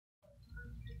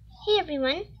Hey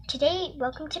everyone, today,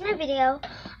 welcome to my video.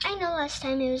 I know last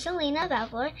time it was Elena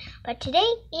Valor, but today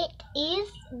it is,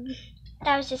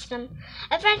 that was just a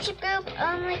friendship group.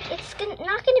 It's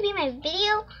not gonna be my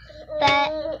video,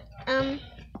 but,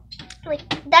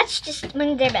 that's just one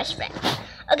of their best friends.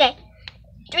 Okay,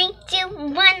 3, 2,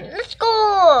 1, let's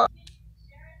go!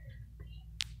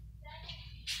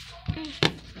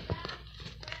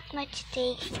 But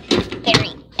today's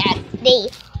very bad day.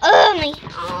 Oh my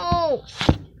house!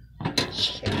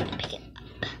 Here, I'm gonna pick it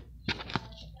up.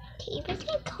 Okay, where's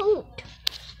my coat?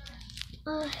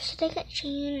 Should I get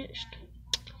changed?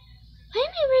 Why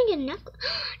am I wearing a necklace?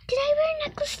 Did I wear a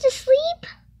necklace to sleep?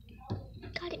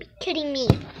 Gotta be kidding me.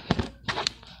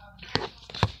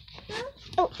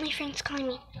 Oh, my friend's calling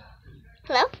me.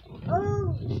 Hello?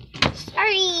 Oh.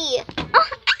 Sorry. Oh,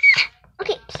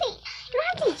 okay, please. You don't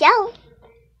have to yell.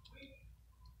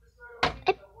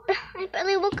 I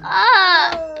barely woke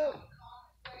up.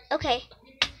 Okay.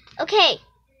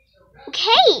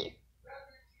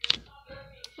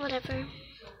 Whatever.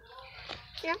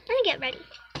 Now I'm gonna get ready.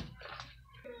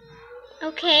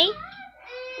 Okay.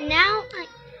 Now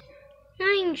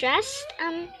I'm dressed.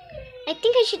 I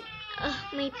think I should. Oh,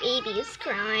 my baby is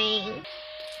crying.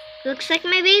 Looks like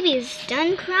my baby is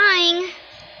done crying.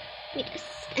 Wait,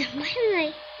 why did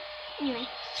I? Anyway.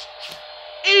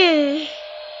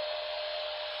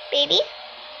 Baby.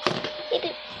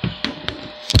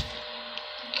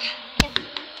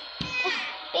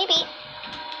 Baby.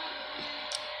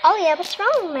 Oh yeah, what's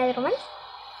wrong, my little one?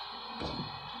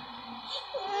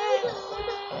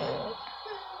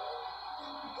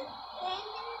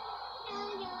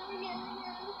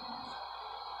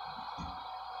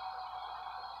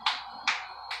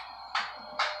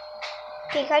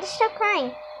 Okay, you gotta stop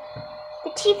crying. The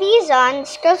TV is on,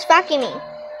 this girl's vacuuming,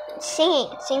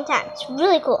 singing at the same time. It's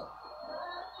really cool.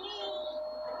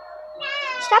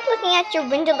 Stop looking at your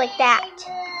window like that.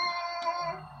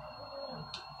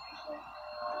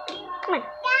 Come on.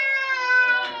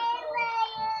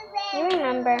 You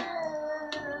remember.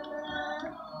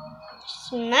 This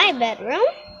is my bedroom.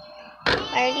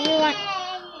 Where do you want?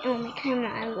 Oh, my camera.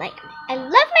 I love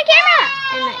my camera.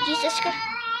 And my Jesus Christ.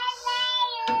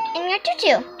 And your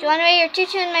tutu. Do you want to wear your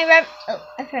tutu in my room? Oh,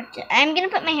 I forgot to. I'm gonna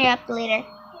put my hair up later.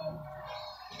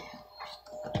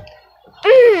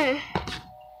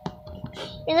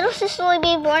 Your little sister will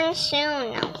be born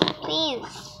soon. Now,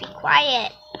 please be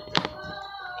quiet.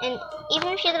 And even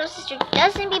if your little sister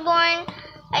doesn't be born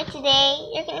by today,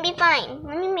 you're gonna be fine.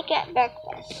 Let me make you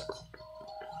breakfast.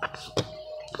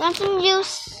 Want some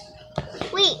juice?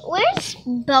 Wait, where's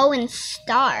Bo and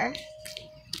Star?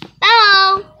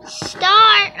 Bo!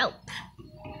 Star! Oh,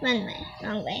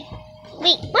 wrong way.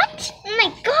 Wait, what? Oh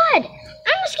my god!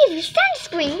 I almost gave you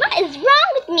sunscreen. What is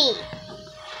wrong with me?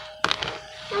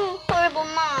 Oh, horrible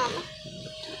mom.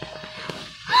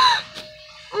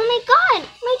 Oh my god,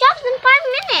 my job's in 5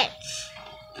 minutes.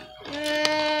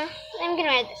 I'm gonna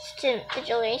wear this to the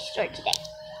jewelry store today.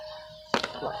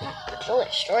 Well, not the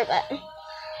jewelry store, but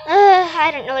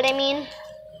I don't know what I mean.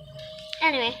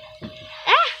 Anyway.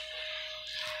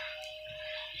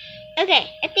 Okay,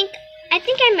 I think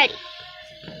I'm ready.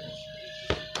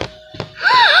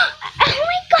 Oh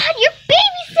my god, your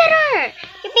babysitter!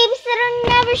 Your babysitter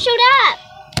never showed up.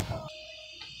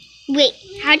 Wait,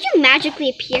 how'd you magically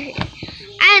appear here?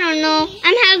 I don't know.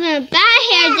 I'm having a bad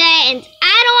hair day and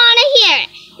I don't want to hear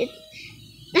it.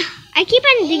 I keep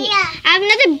on thinking, I have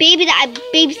another baby that I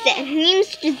babysit. Her name is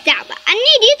Giselle, but I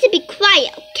need you to be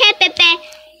quiet, okay, Pepe?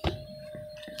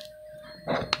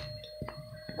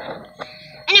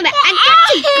 Anyway, I got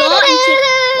to go and take...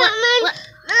 What?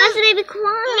 How's the baby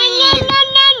crying?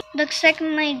 Looks like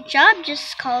my job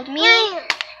just called me.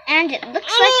 And it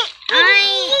looks like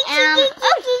I am...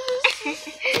 Oh!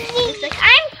 Looks like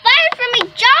I'm fired from my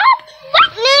job? What?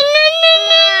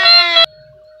 No.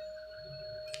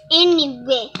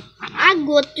 Anyway, I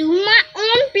go to my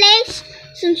own place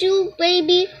since you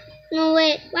baby... No,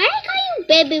 wait. Why I call you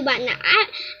baby right now?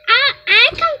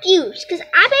 I'm confused because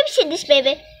I babysit this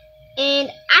baby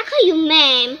and I call you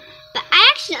ma'am. But I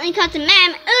accidentally called the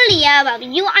ma'am earlier while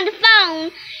you were on the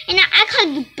phone and now I call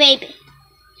you baby.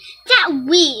 That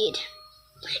weird.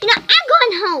 You know, I'm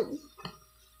going home.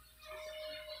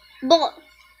 But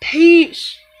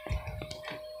peace.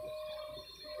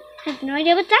 I have no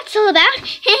idea what that's all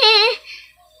about.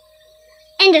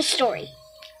 End of story.